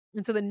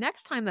And so the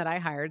next time that I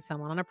hired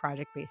someone on a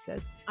project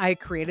basis, I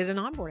created an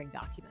onboarding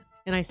document.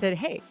 And I said,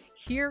 hey,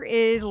 here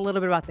is a little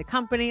bit about the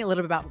company, a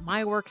little bit about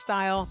my work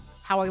style,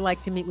 how I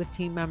like to meet with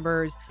team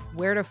members,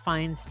 where to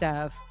find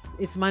stuff.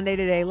 It's Monday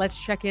today. Let's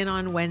check in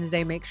on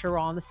Wednesday, make sure we're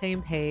all on the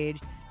same page.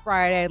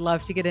 Friday, I'd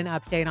love to get an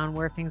update on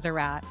where things are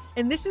at.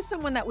 And this is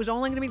someone that was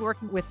only going to be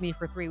working with me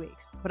for 3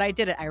 weeks, but I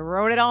did it. I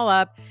wrote it all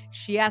up.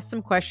 She asked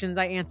some questions.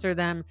 I answered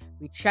them.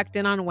 We checked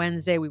in on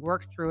Wednesday. We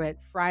worked through it.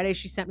 Friday,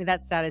 she sent me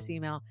that status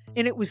email,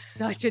 and it was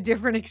such a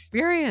different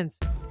experience.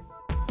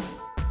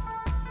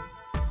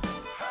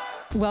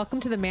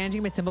 Welcome to the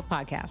Managing Made Simple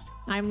podcast.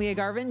 I'm Leah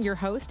Garvin, your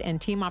host and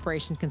team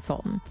operations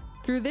consultant.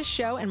 Through this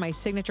show and my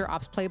signature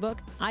ops playbook,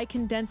 I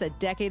condense a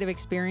decade of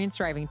experience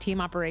driving team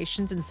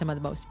operations in some of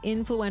the most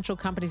influential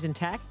companies in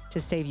tech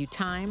to save you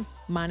time,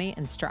 money,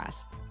 and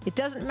stress. It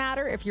doesn't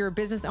matter if you're a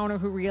business owner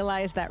who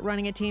realized that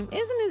running a team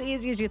isn't as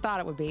easy as you thought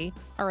it would be,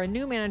 or a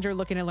new manager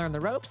looking to learn the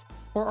ropes,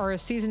 or are a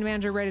seasoned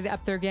manager ready to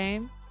up their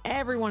game.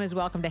 Everyone is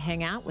welcome to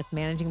hang out with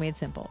Managing Made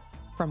Simple.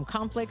 From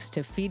conflicts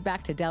to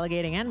feedback to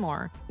delegating and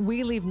more,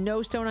 we leave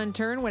no stone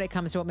unturned when it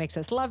comes to what makes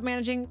us love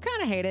managing,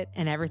 kind of hate it,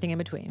 and everything in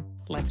between.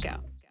 Let's go.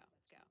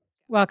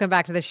 Welcome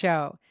back to the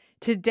show.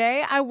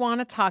 Today, I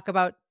want to talk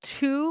about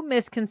 2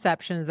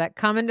 misconceptions that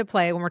come into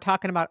play when we're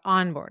talking about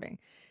onboarding,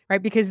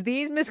 right? Because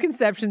these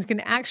misconceptions can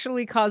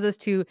actually cause us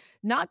to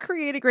not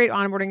create a great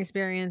onboarding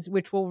experience,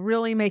 which will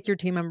really make your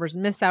team members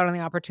miss out on the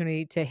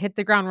opportunity to hit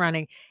the ground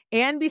running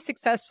and be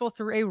successful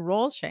through a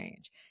role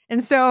change.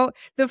 And so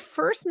the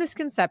first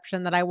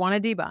misconception that I want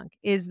to debunk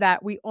is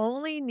that we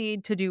only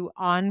need to do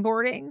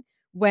onboarding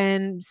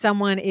when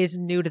someone is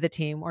new to the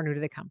team or new to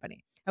the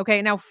company.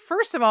 Okay, now,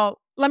 first of all,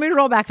 let me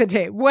roll back the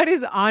tape. What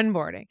is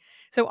onboarding?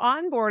 So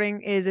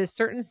onboarding is a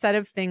certain set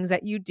of things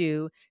that you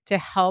do to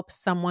help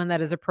someone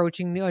that is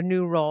approaching a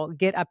new role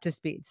get up to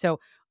speed. So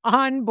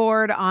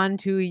onboard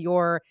onto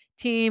your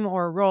team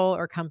or role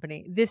or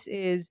company. This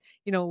is,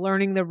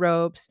 learning the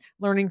ropes,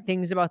 learning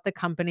things about the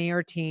company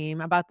or team,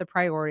 about the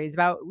priorities,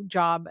 about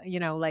job,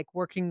 like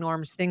working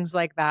norms, things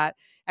like that,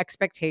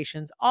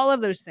 expectations, all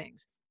of those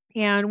things.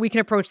 And we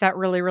can approach that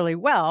really, really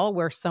well,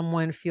 where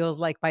someone feels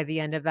like by the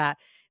end of that,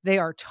 they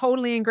are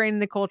totally ingrained in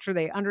the culture.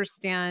 They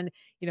understand,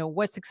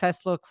 what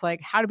success looks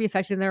like, how to be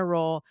effective in their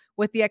role,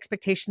 what the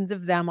expectations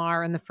of them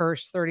are in the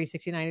first 30,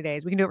 60, 90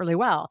 days. We can do it really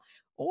well.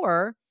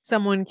 Or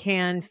someone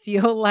can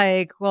feel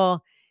like,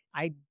 well,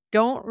 I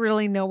don't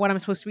really know what I'm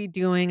supposed to be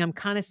doing. I'm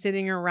kind of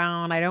sitting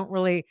around. I don't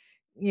really,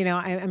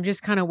 I'm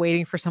just kind of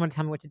waiting for someone to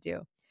tell me what to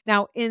do.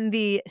 Now, in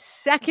the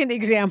second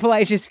example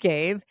I just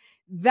gave,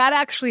 that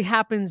actually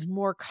happens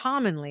more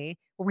commonly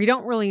where we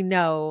don't really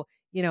know,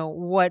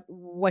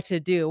 what to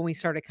do when we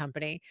start a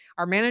company.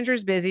 Our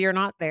manager's busy or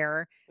not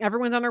there.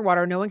 Everyone's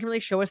underwater. No one can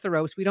really show us the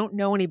ropes. We don't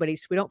know anybody,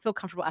 so we don't feel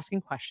comfortable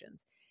asking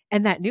questions.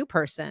 And that new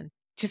person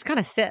just kind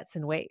of sits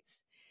and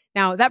waits.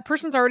 Now, that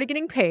person's already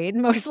getting paid,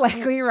 most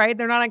likely, right?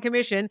 They're not on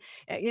commission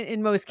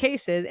in most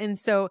cases. And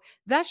so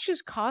that's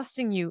just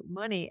costing you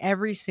money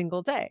every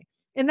single day.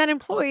 And that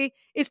employee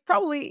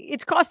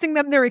it's costing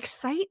them their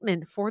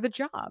excitement for the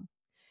job.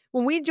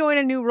 When we join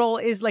a new role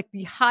is like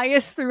the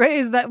highest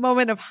is that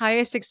moment of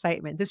highest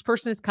excitement. This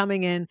person is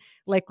coming in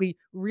likely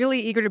really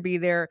eager to be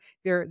there.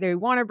 They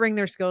want to bring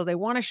their skills. They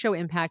want to show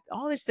impact,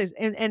 all this things.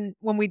 And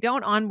when we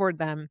don't onboard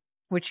them,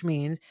 which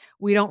means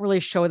we don't really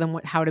show them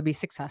how to be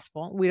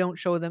successful. We don't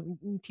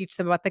teach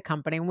them about the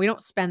company, and we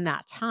don't spend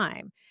that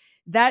time.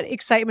 That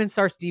excitement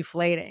starts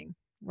deflating,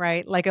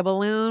 right? Like a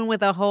balloon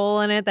with a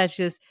hole in it that's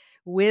just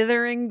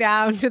withering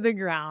down to the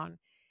ground.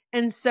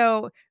 And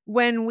so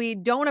when we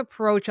don't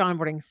approach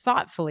onboarding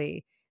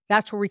thoughtfully,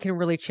 that's where we can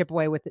really chip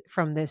away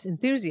from this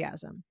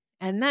enthusiasm.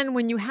 And then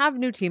when you have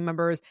new team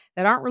members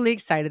that aren't really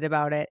excited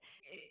about it,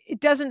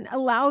 it doesn't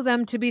allow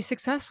them to be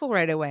successful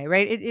right away,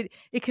 right?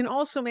 It can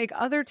also make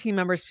other team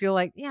members feel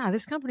like, yeah,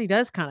 this company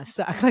does kind of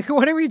suck. Like,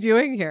 what are we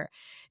doing here?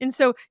 And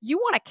so you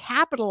want to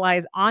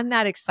capitalize on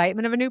that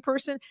excitement of a new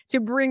person to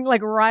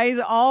rise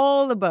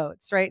all the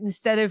boats, right?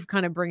 Instead of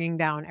kind of bringing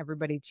down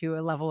everybody to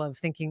a level of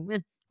thinking,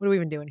 what are we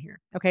even doing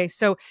here? Okay,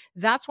 so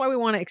that's why we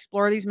want to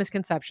explore these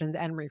misconceptions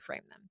and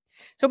reframe them.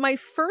 So my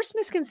first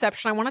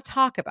misconception I want to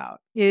talk about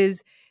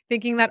is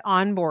thinking that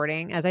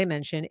onboarding, as I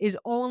mentioned, is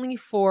only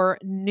for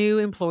new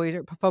employees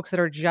or folks that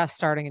are just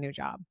starting a new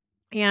job.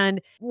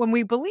 And when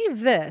we believe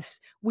this,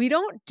 we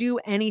don't do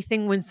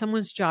anything when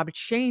someone's job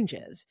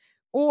changes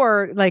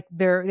or like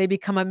they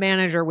become a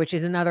manager, which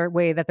is another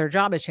way that their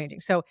job is changing.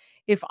 So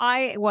if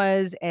I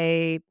was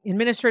a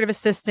administrative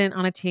assistant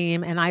on a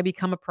team and I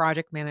become a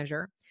project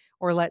manager,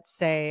 or let's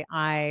say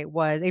I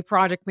was a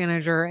project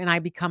manager and I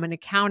become an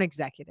account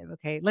executive.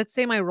 Okay. Let's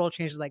say my role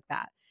changes like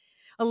that.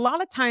 A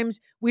lot of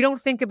times we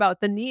don't think about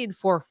the need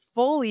for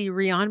fully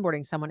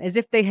re-onboarding someone as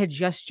if they had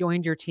just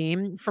joined your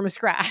team from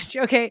scratch.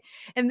 Okay.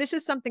 And this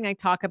is something I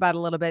talk about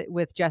a little bit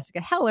with Jessica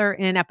Heller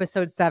in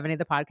episode 70 of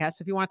the podcast.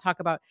 So if you want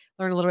to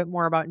learn a little bit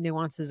more about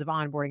nuances of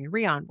onboarding and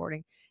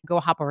re-onboarding, go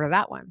hop over to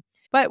that one.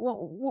 But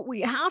what we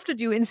have to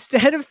do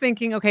instead of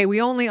thinking, okay, we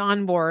only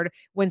onboard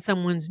when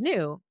someone's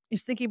new,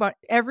 is thinking about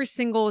every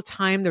single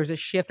time there's a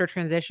shift or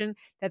transition,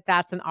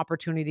 that's an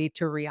opportunity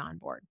to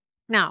re-onboard.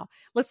 Now,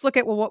 let's look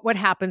at what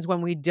happens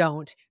when we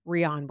don't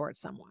re-onboard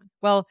someone.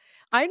 Well,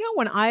 I know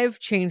when I've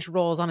changed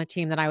roles on a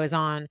team that I was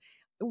on,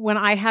 when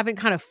I haven't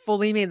kind of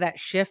fully made that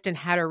shift and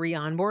had a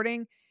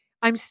re-onboarding,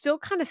 I'm still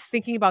kind of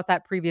thinking about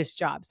that previous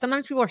job.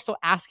 Sometimes people are still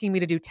asking me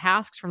to do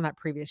tasks from that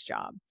previous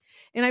job.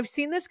 And I've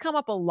seen this come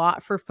up a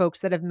lot for folks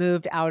that have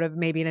moved out of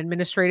maybe an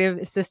administrative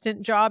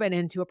assistant job and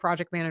into a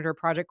project manager,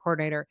 project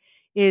coordinator,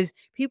 is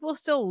people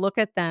still look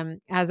at them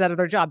as that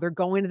other job. They're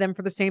going to them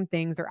for the same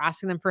things. They're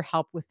asking them for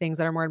help with things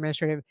that are more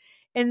administrative.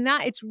 And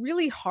that it's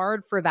really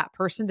hard for that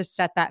person to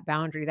set that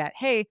boundary that,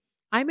 hey,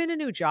 I'm in a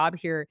new job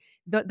here.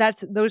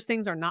 Those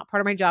things are not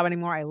part of my job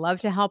anymore. I love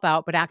to help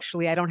out, but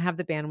actually I don't have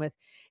the bandwidth.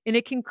 And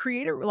it can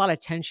create a lot of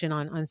tension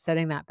on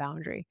setting that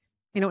boundary.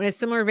 In a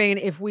similar vein,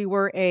 if we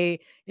were a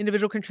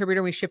individual contributor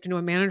and we shift into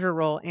a manager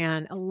role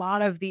and a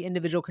lot of the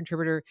individual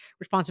contributor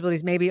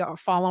responsibilities maybe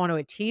fall onto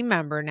a team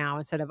member now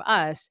instead of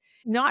us,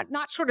 not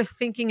sort of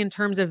thinking in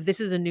terms of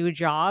this is a new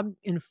job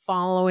and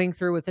following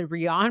through with the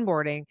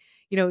re-onboarding,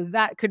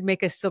 that could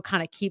make us still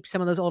kind of keep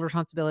some of those old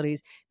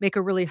responsibilities, make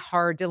a really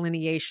hard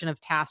delineation of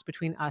tasks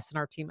between us and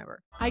our team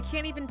member. I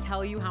can't even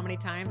tell you how many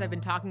times I've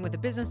been talking with a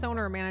business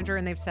owner or manager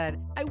and they've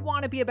said, I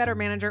want to be a better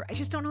manager. I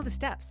just don't know the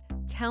steps.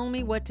 Tell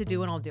me what to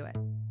do and I'll do it.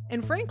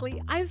 And frankly,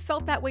 I've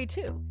felt that way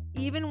too,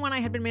 even when I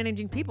had been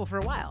managing people for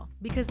a while,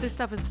 because this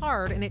stuff is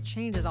hard and it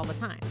changes all the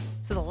time.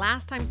 So the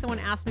last time someone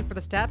asked me for the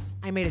steps,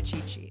 I made a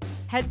cheat sheet.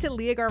 Head to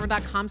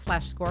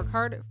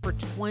leahgarvin.com/scorecard for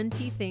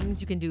 20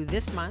 things you can do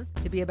this month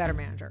to be a better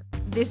manager.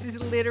 This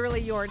is literally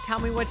your tell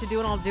me what to do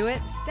and I'll do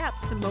it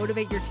steps to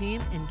motivate your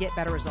team and get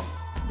better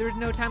results. There's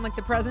no time like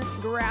the present.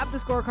 Grab the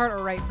scorecard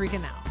or write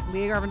freaking now.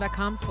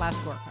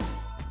 leahgarvin.com/scorecard.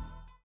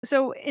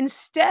 So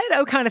instead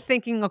of kind of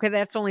thinking, okay,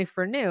 that's only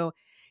for new,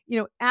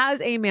 as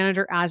a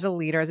manager, as a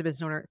leader, as a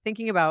business owner,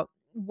 thinking about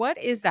what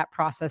is that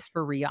process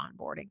for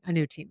re-onboarding a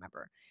new team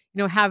member,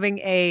 having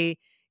a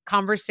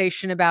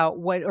conversation about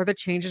what are the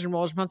changes in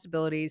roles and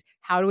responsibilities.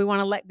 How do we want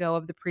to let go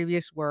of the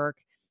previous work?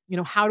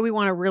 How do we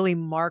want to really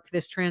mark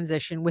this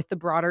transition with the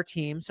broader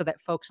team so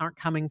that folks aren't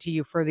coming to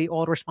you for the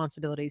old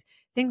responsibilities,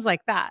 things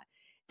like that.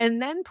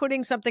 And then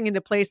putting something into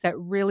place that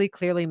really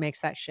clearly makes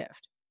that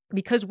shift.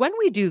 Because when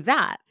we do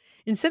that,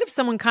 instead of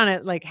someone kind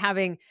of like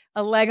having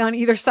a leg on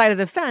either side of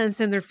the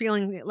fence and they're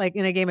feeling like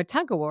in a game of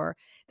tug of war,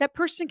 that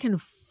person can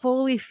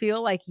fully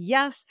feel like,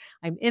 yes,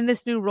 I'm in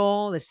this new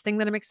role, this thing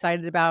that I'm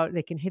excited about.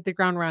 They can hit the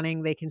ground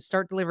running. They can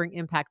start delivering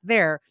impact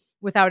there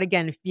without,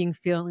 again,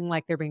 feeling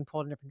like they're being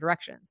pulled in different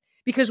directions.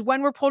 Because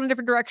when we're pulled in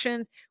different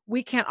directions,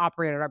 we can't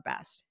operate at our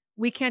best.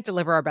 We can't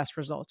deliver our best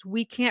results.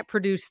 We can't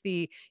produce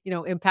the,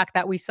 impact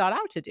that we sought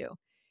out to do.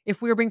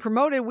 If we were being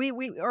promoted,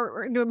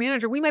 or into a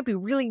manager, we might be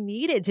really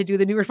needed to do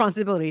the new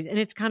responsibilities. And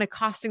it's kind of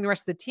costing the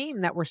rest of the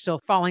team that we're still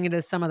falling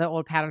into some of the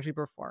old patterns we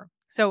were before.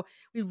 So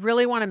we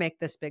really want to make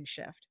this big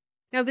shift.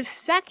 Now, the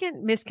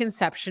second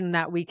misconception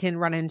that we can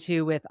run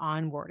into with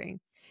onboarding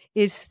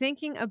is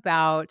thinking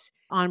about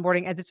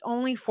onboarding as it's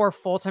only for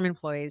full-time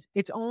employees.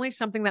 It's only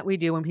something that we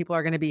do when people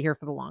are going to be here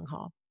for the long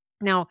haul.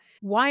 Now,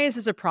 why is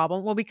this a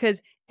problem? Well,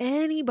 because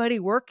anybody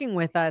working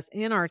with us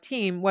in our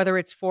team, whether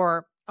it's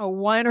for a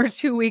 1 or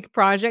 2 week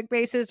project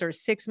basis or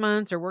 6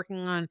 months or working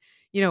on,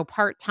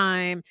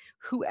 part-time,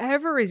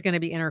 whoever is going to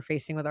be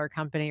interfacing with our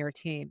company or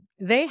team,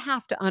 they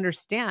have to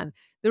understand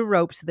the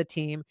ropes of the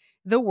team,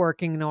 the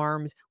working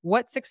norms,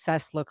 what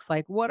success looks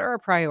like, what are our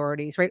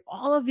priorities, right?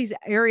 All of these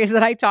areas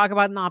that I talk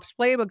about in the Ops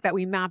Playbook that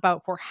we map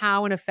out for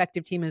how an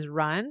effective team is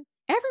run,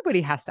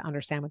 everybody has to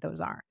understand what those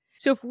are.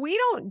 So if we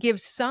don't give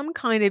some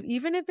kind of,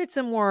 even if it's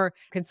a more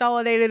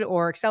consolidated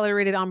or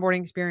accelerated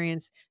onboarding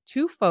experience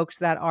to folks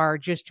that are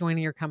just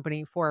joining your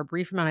company for a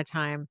brief amount of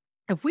time,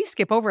 if we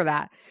skip over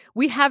that,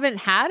 we haven't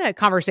had a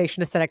conversation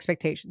to set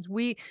expectations.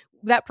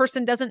 That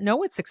person doesn't know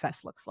what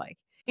success looks like.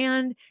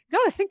 And you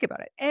got to think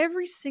about it.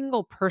 Every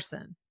single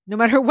person, no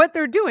matter what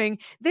they're doing,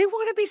 they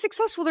want to be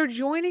successful. They're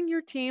joining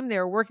your team.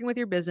 They're working with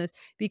your business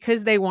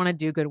because they want to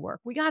do good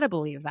work. We got to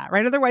believe that,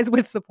 right? Otherwise,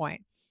 what's the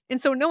point?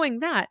 And so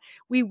knowing that,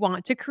 we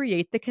want to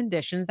create the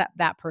conditions that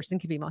that person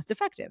can be most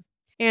effective.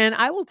 And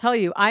I will tell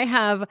you, I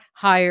have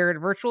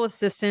hired virtual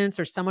assistants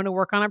or someone to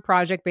work on a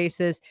project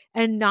basis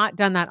and not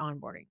done that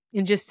onboarding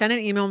and just send an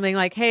email being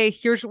like, hey,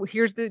 here's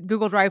the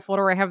Google Drive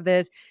folder. I have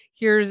this.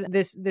 Here's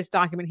this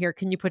document here.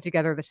 Can you put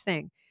together this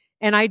thing?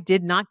 And I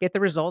did not get the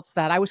results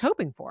that I was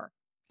hoping for.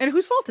 And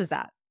whose fault is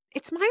that?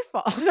 It's my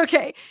fault.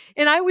 Okay.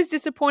 And I was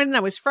disappointed and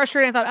I was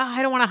frustrated. I thought,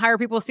 I don't want to hire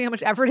people, see how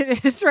much effort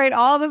it is, right?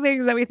 All the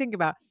things that we think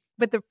about.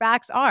 But the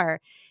facts are,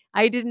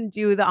 I didn't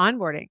do the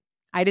onboarding.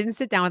 I didn't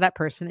sit down with that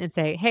person and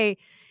say, hey,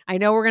 I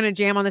know we're going to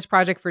jam on this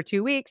project for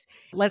 2 weeks.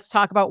 Let's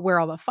talk about where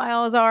all the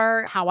files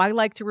are, how I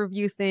like to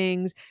review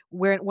things,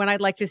 when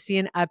I'd like to see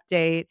an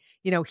update,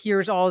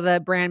 here's all the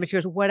brand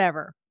materials,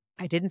 whatever.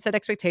 I didn't set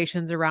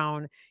expectations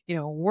around,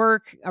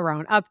 work,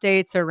 around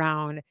updates,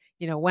 around,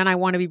 when I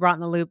want to be brought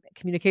in the loop,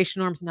 communication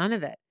norms, none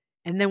of it.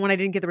 And then when I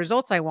didn't get the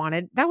results I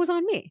wanted, that was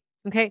on me.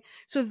 Okay.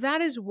 So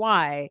that is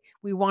why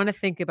we want to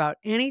think about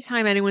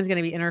anytime anyone's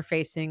going to be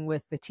interfacing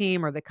with the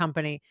team or the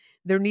company,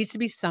 there needs to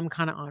be some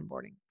kind of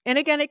onboarding. And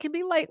again, it can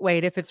be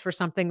lightweight if it's for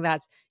something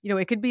that's,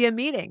 it could be a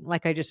meeting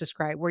like I just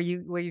described where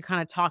you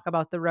kind of talk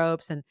about the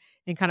ropes and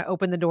kind of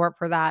open the door up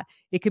for that.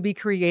 It could be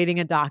creating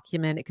a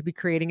document, it could be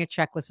creating a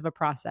checklist of a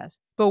process.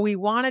 But we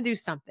want to do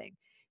something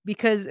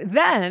because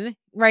then,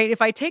 right,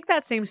 if I take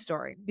that same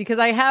story, because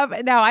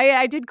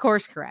I did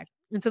course correct.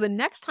 And so the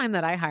next time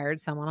that I hired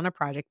someone on a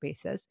project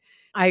basis,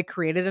 I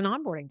created an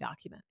onboarding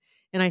document.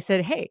 And I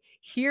said, hey,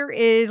 here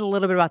is a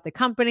little bit about the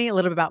company, a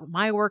little bit about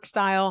my work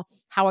style,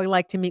 how I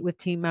like to meet with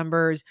team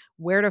members,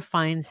 where to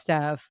find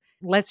stuff.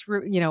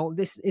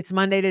 It's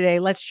Monday today.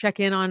 Let's check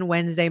in on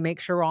Wednesday, make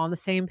sure we're all on the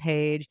same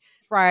page.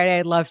 Friday,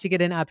 I'd love to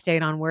get an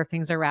update on where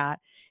things are at.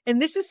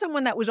 And this is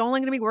someone that was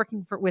only going to be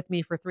working with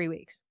me for 3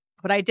 weeks.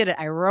 But I did it.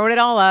 I wrote it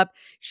all up.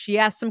 She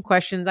asked some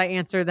questions. I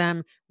answered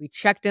them. We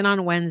checked in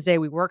on Wednesday.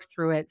 We worked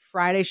through it.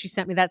 Friday, she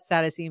sent me that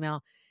status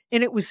email.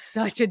 And it was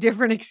such a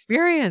different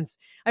experience.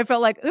 I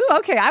felt like, ooh,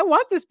 okay, I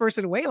want this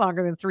person way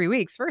longer than 3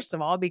 weeks, first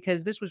of all,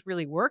 because this was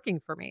really working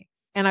for me.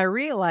 And I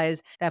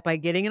realized that by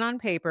getting it on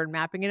paper and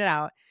mapping it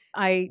out,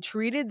 I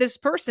treated this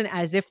person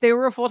as if they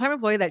were a full-time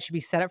employee that should be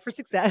set up for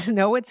success,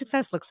 know what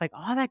success looks like,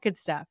 all that good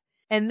stuff.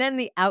 And then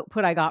the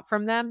output I got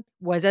from them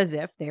was as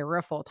if they were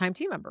a full-time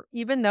team member,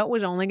 even though it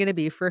was only going to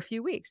be for a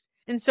few weeks.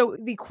 And so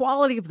the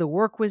quality of the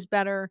work was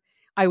better.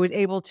 I was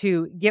able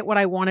to get what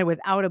I wanted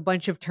without a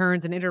bunch of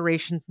turns and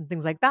iterations and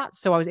things like that.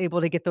 So I was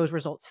able to get those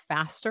results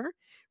faster,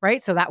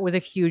 right? So that was a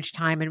huge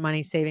time and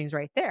money savings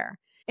right there.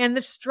 And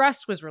the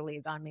stress was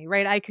relieved on me,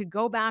 right? I could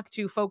go back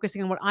to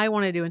focusing on what I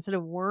want to do instead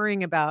of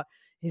worrying about,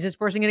 is this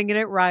person going to get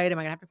it right? Am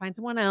I going to have to find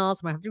someone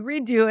else? Am I going to have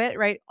to redo it,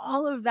 right?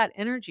 All of that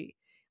energy.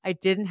 I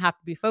didn't have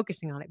to be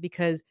focusing on it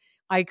because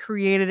I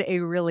created a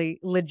really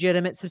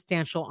legitimate,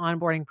 substantial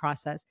onboarding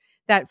process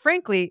that,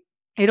 frankly,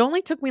 it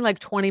only took me like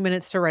 20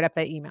 minutes to write up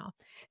that email.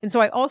 And so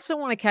I also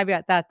want to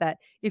caveat that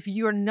if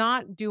you're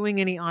not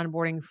doing any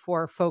onboarding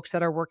for folks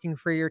that are working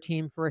for your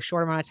team for a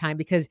short amount of time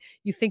because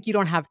you think you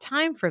don't have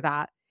time for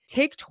that,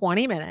 take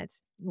 20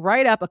 minutes,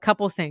 write up a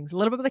couple of things, a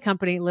little bit about the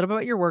company, a little bit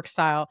about your work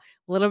style,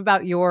 a little bit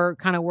about your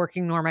kind of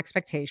working norm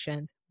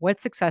expectations, what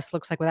success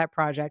looks like with that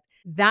project.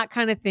 That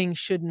kind of thing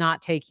should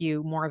not take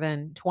you more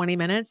than 20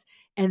 minutes,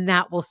 and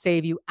that will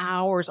save you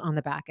hours on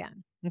the back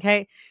end.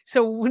 Okay.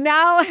 So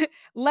now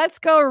let's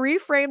go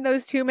reframe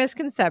those two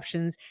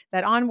misconceptions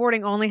that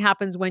onboarding only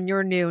happens when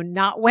you're new,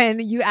 not when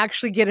you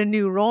actually get a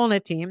new role in a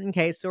team.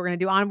 Okay. So we're going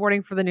to do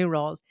onboarding for the new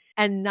roles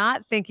and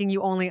not thinking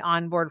you only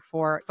onboard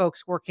for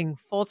folks working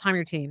full-time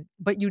your team,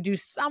 but you do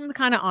some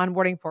kind of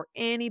onboarding for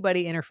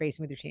anybody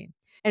interfacing with your team.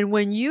 And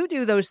when you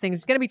do those things,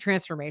 it's going to be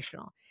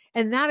transformational.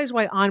 And that is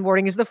why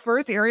onboarding is the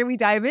first area we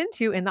dive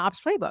into in the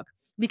Ops Playbook.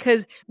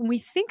 Because when we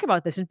think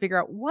about this and figure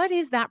out what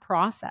is that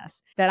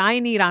process that I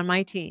need on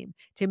my team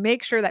to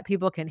make sure that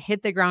people can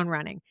hit the ground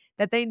running,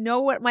 that they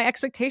know what my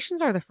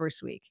expectations are the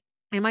first week.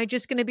 Am I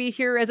just going to be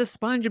here as a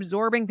sponge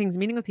absorbing things,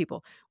 meeting with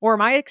people? Or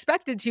am I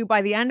expected to,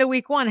 by the end of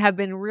week 1, have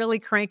been really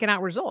cranking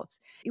out results?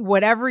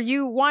 Whatever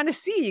you want to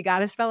see, you got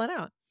to spell it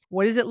out.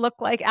 What does it look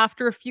like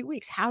after a few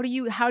weeks? How do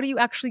you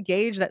actually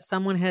gauge that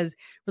someone has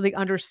really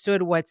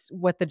understood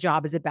what the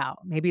job is about?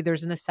 Maybe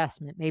there's an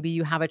assessment. Maybe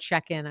you have a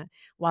check-in. A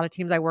lot of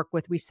teams I work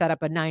with, we set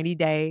up a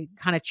 90-day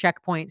kind of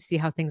checkpoint, see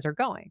how things are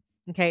going.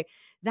 Okay.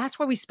 That's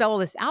why we spell all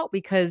this out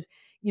because,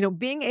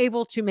 being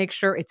able to make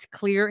sure it's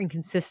clear and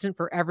consistent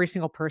for every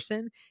single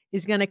person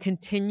is going to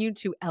continue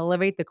to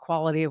elevate the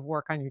quality of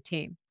work on your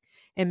team.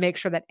 And make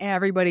sure that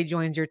everybody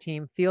joins your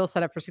team, feels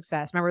set up for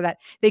success. Remember that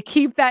they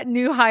keep that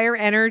new hire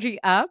energy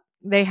up.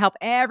 They help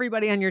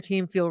everybody on your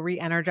team feel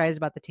re-energized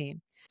about the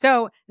team.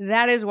 So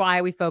that is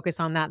why we focus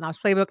on that in the Ops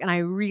Playbook. And I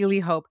really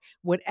hope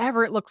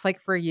whatever it looks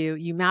like for you,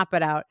 you map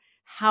it out.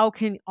 How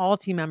can all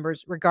team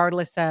members,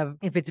 regardless of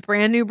if it's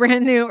brand new,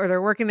 or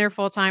they're working there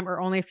full time or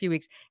only a few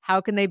weeks,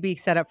 how can they be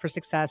set up for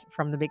success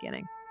from the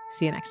beginning?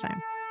 See you next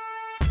time.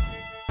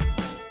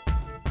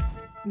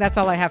 That's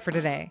all I have for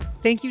today.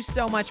 Thank you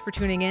so much for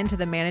tuning in to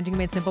the Managing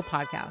Made Simple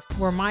podcast,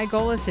 where my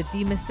goal is to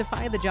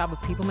demystify the job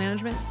of people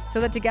management so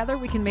that together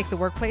we can make the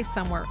workplace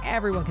somewhere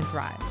everyone can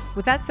thrive.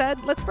 With that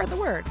said, let's spread the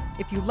word.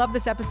 If you love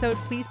this episode,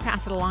 please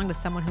pass it along to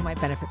someone who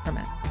might benefit from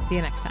it. See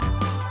you next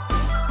time.